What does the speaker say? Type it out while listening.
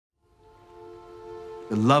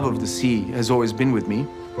The love of the sea has always been with me.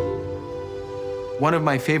 One of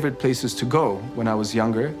my favorite places to go when I was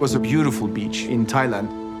younger was a beautiful beach in Thailand.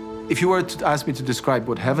 If you were to ask me to describe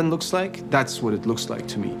what heaven looks like, that's what it looks like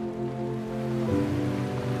to me.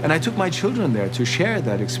 And I took my children there to share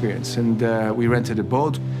that experience, and we rented a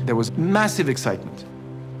boat. There was massive excitement.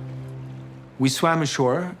 We swam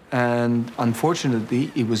ashore, and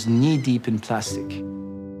unfortunately, it was knee-deep in plastic.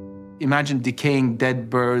 Imagine decaying dead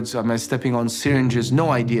birds, am I stepping on syringes, no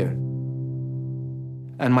idea.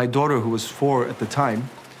 And my daughter, who was 4 at the time,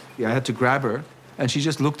 I had to grab her, and she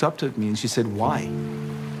just looked up at me and she said, "Why?"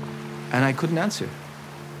 And I couldn't answer.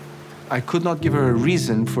 I could not give her a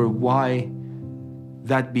reason for why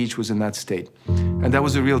that beach was in that state. And that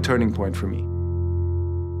was a real turning point for me.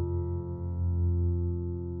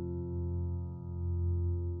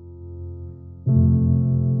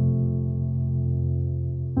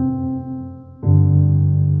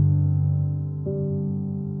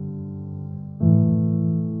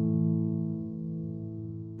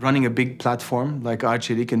 Running a big platform like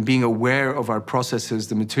Arçelik and being aware of our processes,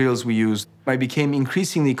 the materials we use, I became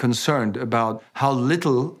increasingly concerned about how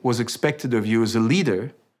little was expected of you as a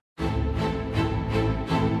leader.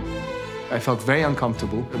 I felt very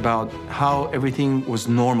uncomfortable about how everything was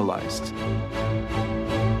normalized.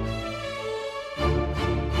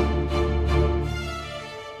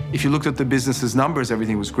 If you looked at the business's numbers,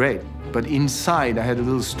 everything was great. But inside, I had a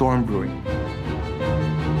little storm brewing.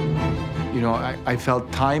 You know, I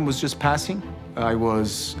felt time was just passing. I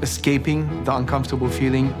was escaping the uncomfortable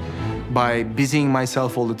feeling by busying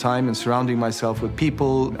myself all the time and surrounding myself with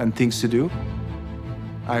people and things to do.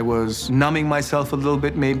 I was numbing myself a little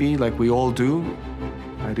bit, maybe, like we all do.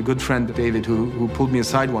 I had a good friend, David, who pulled me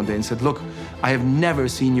aside one day and said, "Look, I have never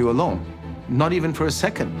seen you alone, not even for a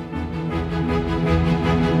second."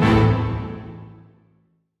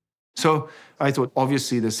 So I thought,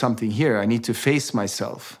 obviously, there's something here. I need to face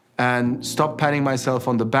myself and stop patting myself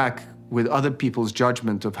on the back with other people's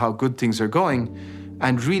judgment of how good things are going,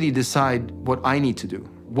 and really decide what I need to do.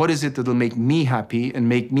 What is it that'll make me happy and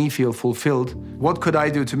make me feel fulfilled? What could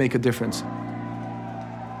I do to make a difference?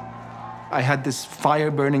 I had this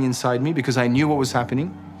fire burning inside me because I knew what was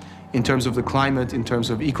happening in terms of the climate, in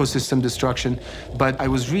terms of ecosystem destruction, but I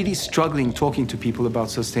was really struggling talking to people about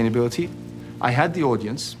sustainability. I had the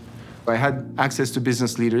audience, I had access to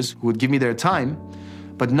business leaders who would give me their time,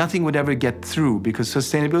 but nothing would ever get through because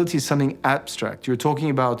sustainability is something abstract. You're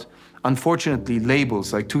talking about, unfortunately,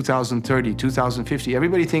 labels like 2030, 2050.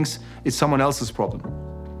 Everybody thinks it's someone else's problem.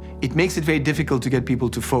 It makes it very difficult to get people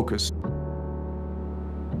to focus.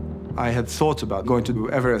 I had thought about going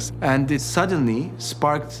to Everest, and it suddenly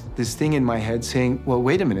sparked this thing in my head saying, well,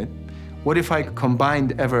 wait a minute. What if I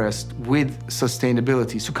combined Everest with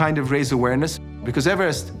sustainability to kind of raise awareness? Because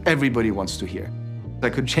Everest, everybody wants to hear. I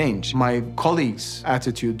could change my colleagues'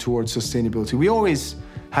 attitude towards sustainability. We always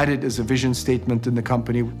had it as a vision statement in the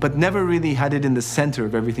company, but never really had it in the center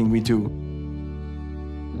of everything we do.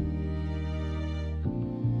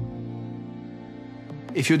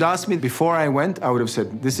 If you'd asked me before I went, I would have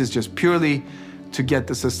said, this is just purely to get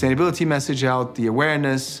the sustainability message out, the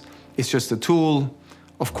awareness. It's just a tool.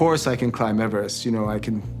 Of course I can climb Everest, you know, I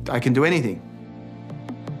can do anything.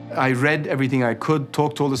 I read everything I could,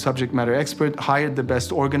 talked to all the subject matter expert, hired the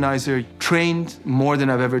best organizer, trained more than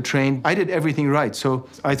I've ever trained. I did everything right. So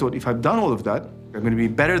I thought, if I've done all of that, I'm going to be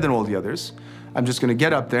better than all the others. I'm just going to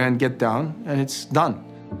get up there and get down, and it's done.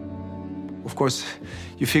 Of course,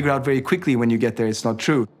 you figure out very quickly when you get there it's not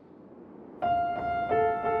true.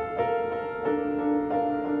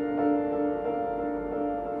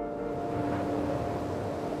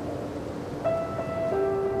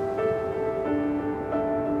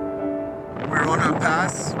 We're on a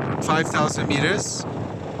pass, 5,000 meters,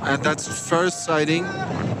 and that's the first sighting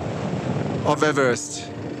of Everest.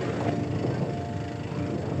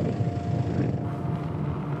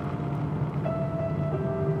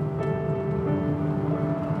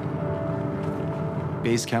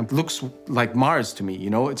 Base camp looks like Mars to me, you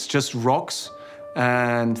know? It's just rocks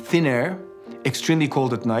and thin air, extremely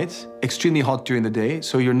cold at night, extremely hot during the day,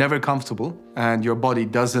 so you're never comfortable, and your body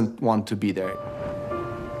doesn't want to be there.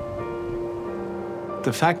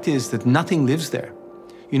 The fact is that nothing lives there.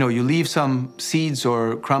 You know, you leave some seeds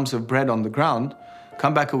or crumbs of bread on the ground,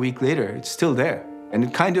 come back a week later, it's still there. And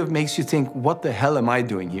it kind of makes you think, what the hell am I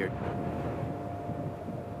doing here?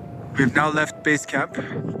 We've now left base camp.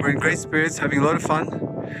 We're in great spirits, having a lot of fun.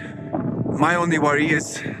 My only worry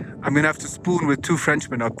is I'm gonna have to spoon with 2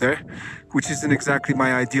 Frenchmen up there, which isn't exactly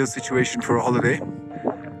my ideal situation for a holiday.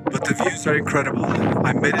 But the views are incredible.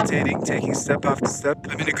 I'm meditating, taking step after step.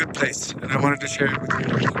 I'm in a good place, and I wanted to share it with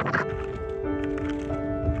you.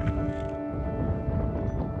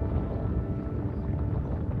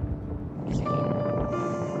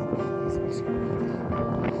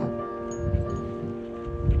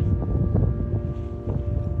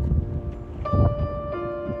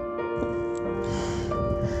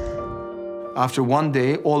 After one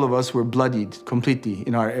day, all of us were bloodied completely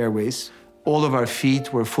in our airways. All of our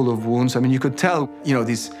feet were full of wounds. I mean, you could tell,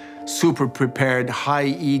 these super prepared, high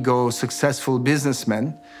ego, successful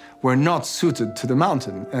businessmen were not suited to the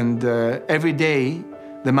mountain. And every day,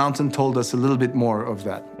 the mountain told us a little bit more of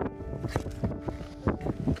that.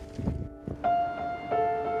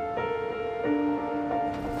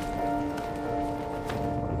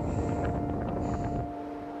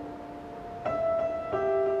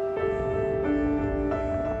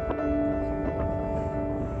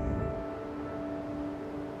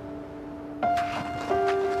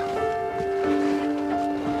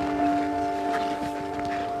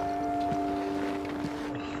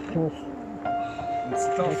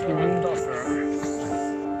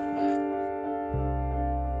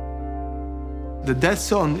 The death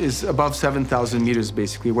zone is above 7,000 meters,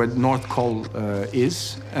 basically, where North Col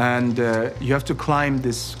is. And you have to climb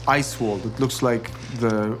this ice wall that looks like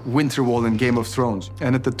the winter wall in Game of Thrones.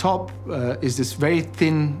 And at the top is this very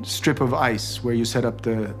thin strip of ice where you set up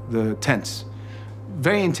the tents.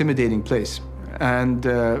 Very intimidating place. And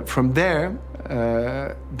from there,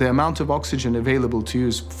 the amount of oxygen available to you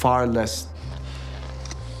is far less.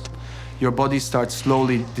 Your body starts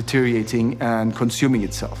slowly deteriorating and consuming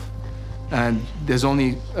itself. And there's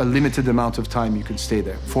only a limited amount of time you can stay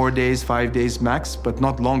there. 4 days, 5 days max, but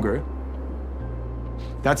not longer.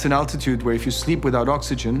 That's an altitude where if you sleep without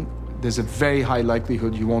oxygen, there's a very high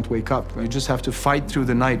likelihood you won't wake up. You just have to fight through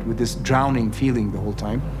the night with this drowning feeling the whole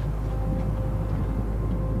time.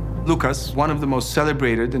 Lucas, one of the most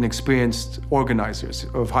celebrated and experienced organizers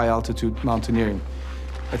of high-altitude mountaineering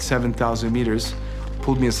at 7,000 meters,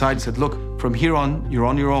 pulled me aside and said, look, from here on, you're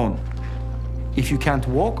on your own. If you can't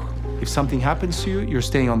walk, if something happens to you, you're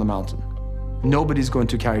staying on the mountain. Nobody's going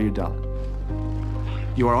to carry you down.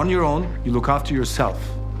 You are on your own, you look after yourself.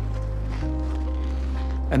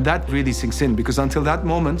 And that really sinks in, because until that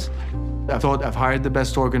moment, I thought I've hired the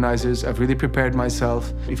best organizers, I've really prepared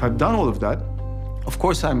myself. If I've done all of that, of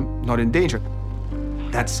course I'm not in danger.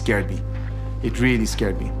 That scared me. It really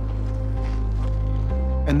scared me.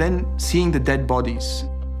 And then seeing the dead bodies.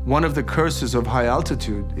 One of the curses of high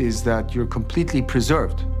altitude is that you're completely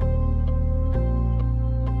preserved.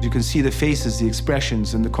 You can see the faces, the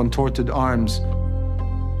expressions, and the contorted arms.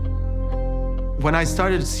 When I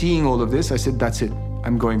started seeing all of this, I said, that's it,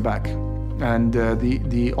 I'm going back. And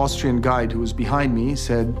the Austrian guide who was behind me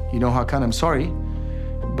said, Hakan, I'm sorry,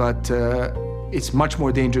 but it's much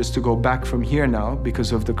more dangerous to go back from here now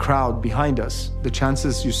because of the crowd behind us. The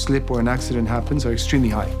chances you slip or an accident happens are extremely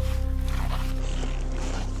high.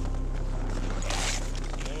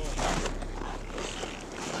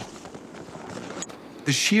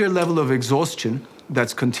 The sheer level of exhaustion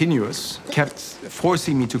that's continuous kept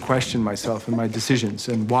forcing me to question myself and my decisions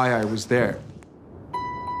and why I was there.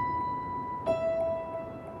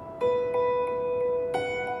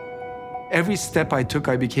 Every step I took,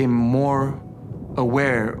 I became more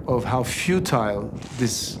aware of how futile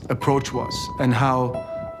this approach was and how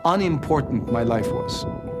unimportant my life was.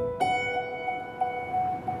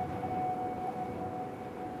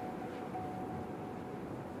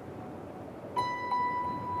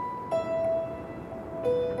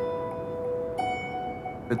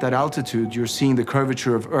 At that altitude, you're seeing the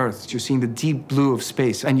curvature of Earth, you're seeing the deep blue of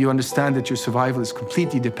space, and you understand that your survival is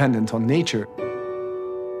completely dependent on nature.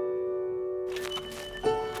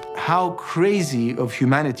 How crazy of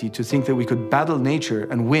humanity to think that we could battle nature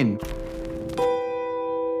and win.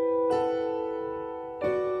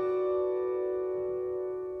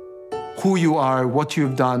 Who you are, what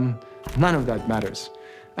you've done, none of that matters.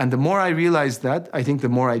 And the more I realized that, I think the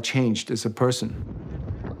more I changed as a person.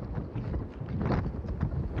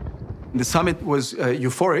 The summit was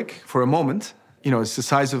euphoric for a moment. It's the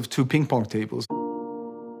size of 2 ping pong tables.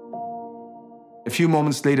 A few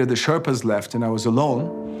moments later, the Sherpas left and I was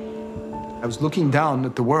alone. I was looking down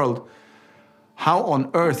at the world. How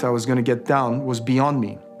on earth I was going to get down was beyond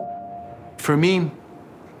me. For me,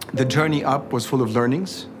 the journey up was full of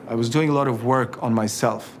learnings. I was doing a lot of work on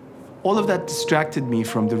myself. All of that distracted me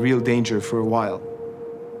from the real danger for a while.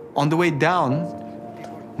 On the way down,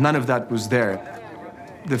 none of that was there.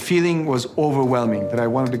 The feeling was overwhelming, that I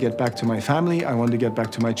wanted to get back to my family, I wanted to get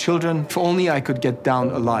back to my children. If only I could get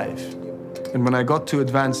down alive. And when I got to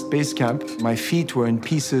advanced base camp, my feet were in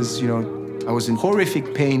pieces, I was in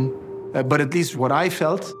horrific pain, but at least what I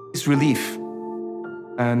felt is relief.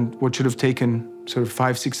 And what should have taken sort of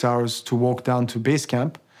 5-6 hours to walk down to base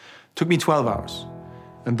camp took me 12 hours.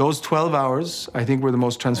 And those 12 hours, I think, were the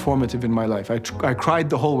most transformative in my life. I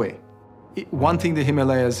cried the whole way. One thing the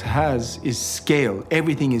Himalayas has is scale.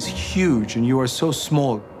 Everything is huge and you are so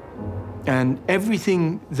small. And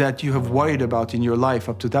everything that you have worried about in your life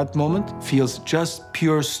up to that moment feels just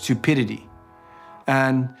pure stupidity.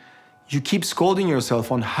 And you keep scolding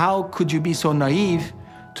yourself on how could you be so naive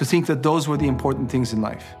to think that those were the important things in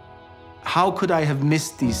life. How could I have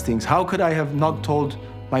missed these things? How could I have not told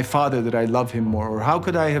my father that I love him more? Or how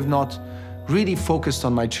could I have not really focused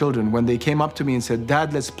on my children when they came up to me and said,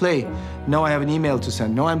 Dad, let's play. No, I have an email to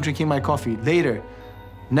send. No, I'm drinking my coffee. Later,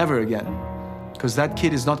 never again. Because that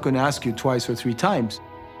kid is not going to ask you twice or three times.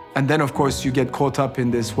 And then, of course, you get caught up in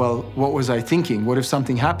this, well, what was I thinking? What if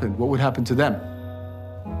something happened? What would happen to them?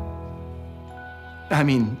 I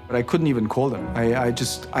mean, I couldn't even call them. I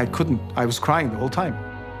couldn't. I was crying the whole time.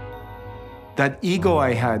 That ego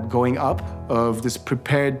I had going up of this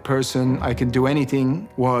prepared person, I can do anything,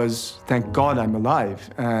 was, thank God I'm alive.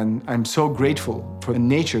 And I'm so grateful for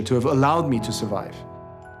nature to have allowed me to survive.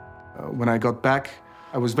 When I got back,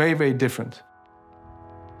 I was very, very different.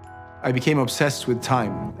 I became obsessed with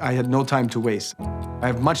time. I had no time to waste. I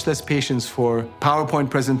have much less patience for PowerPoint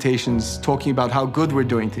presentations talking about how good we're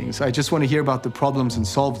doing things. I just want to hear about the problems and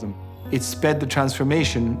solve them. It sped the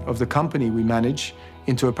transformation of the company we manage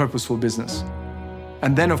into a purposeful business.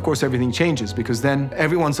 And then, of course, everything changes because then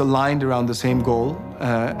everyone's aligned around the same goal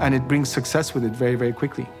and it brings success with it very, very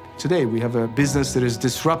quickly. Today, we have a business that is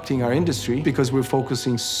disrupting our industry because we're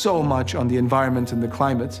focusing so much on the environment and the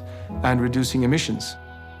climate and reducing emissions.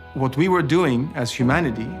 What we were doing as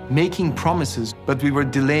humanity, making promises, but we were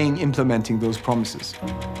delaying implementing those promises.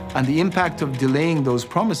 And the impact of delaying those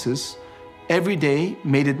promises every day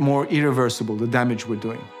made it more irreversible, the damage we're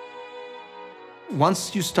doing.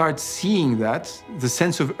 Once you start seeing that, the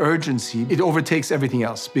sense of urgency, it overtakes everything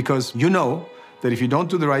else because you know that if you don't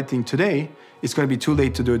do the right thing today, it's going to be too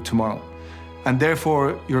late to do it tomorrow. And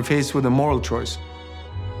therefore, you're faced with a moral choice.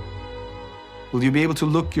 Will you be able to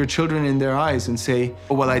look your children in their eyes and say,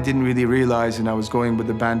 oh, well, I didn't really realize and I was going with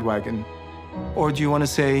the bandwagon? Or do you want to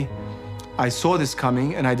say, I saw this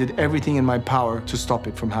coming and I did everything in my power to stop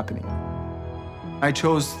it from happening? I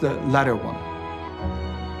chose the latter one.